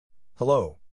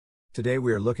Hello. Today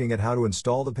we are looking at how to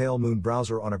install the Palemoon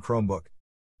Browser on a Chromebook.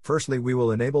 Firstly, we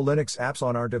will enable Linux apps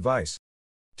on our device.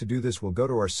 To do this, we'll go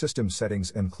to our System Settings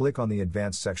and click on the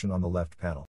Advanced section on the left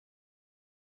panel.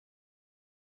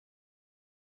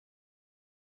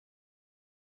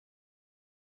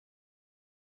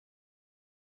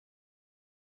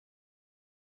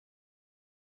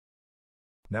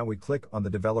 Now we click on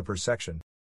the Developers section.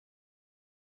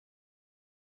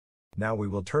 Now we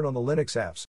will turn on the Linux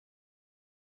apps.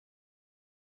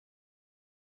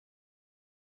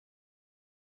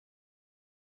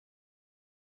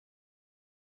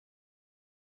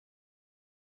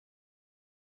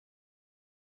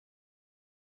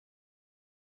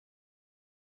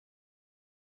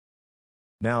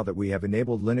 Now that we have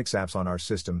enabled Linux apps on our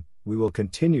system, we will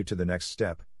continue to the next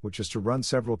step, which is to run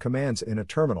several commands in a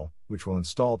terminal, which will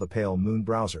install the Palemoon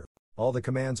Browser. All the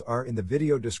commands are in the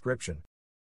video description.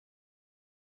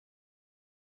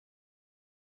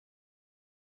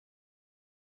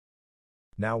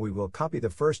 Now we will copy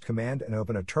the first command and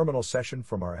open a terminal session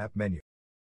from our app menu.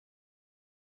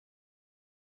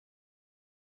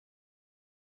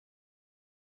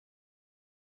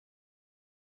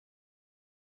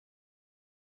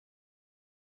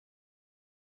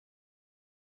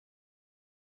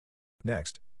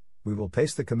 Next, we will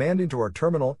paste the command into our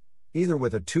terminal, either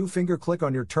with a two-finger click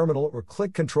on your terminal or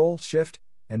click Ctrl, Shift,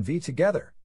 and V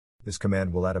together. This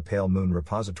command will add a Palemoon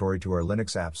repository to our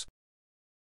Linux apps.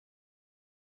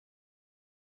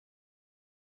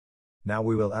 Now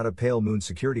we will add a Palemoon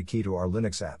security key to our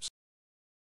Linux apps.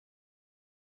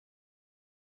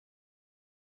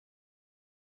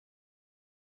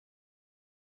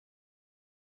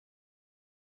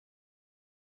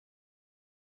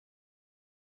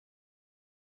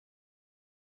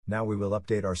 Now we will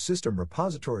update our system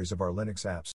repositories of our Linux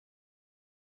apps.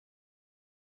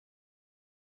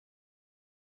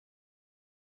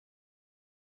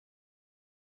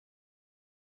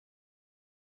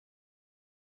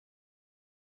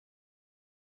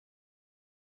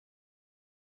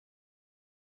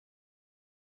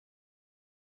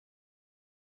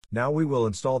 Now we will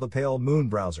install the Palemoon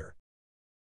Browser.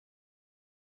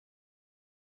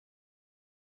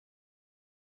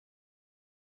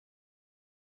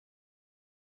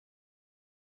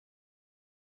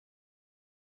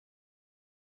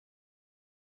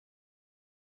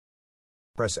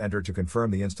 Press Enter to confirm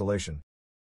the installation.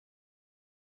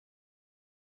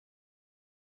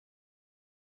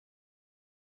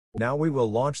 Now we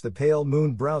will launch the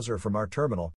Palemoon Browser from our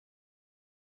terminal.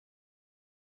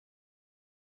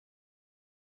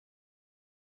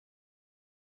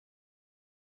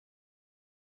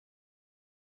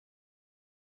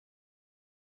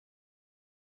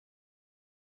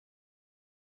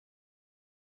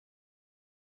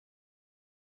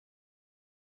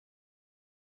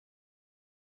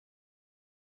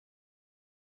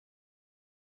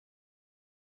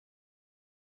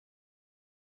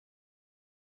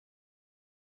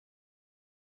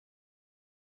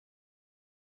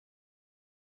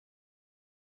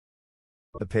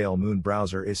 The Palemoon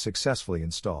Browser is successfully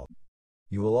installed.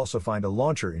 You will also find a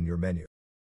launcher in your menu.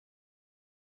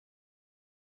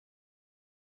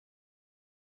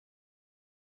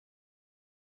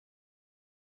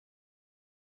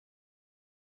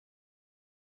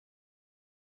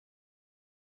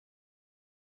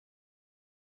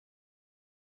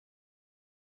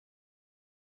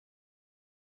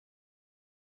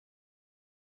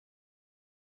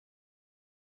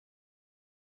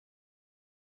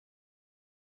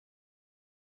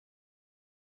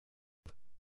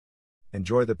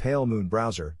 Enjoy the Palemoon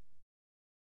Browser.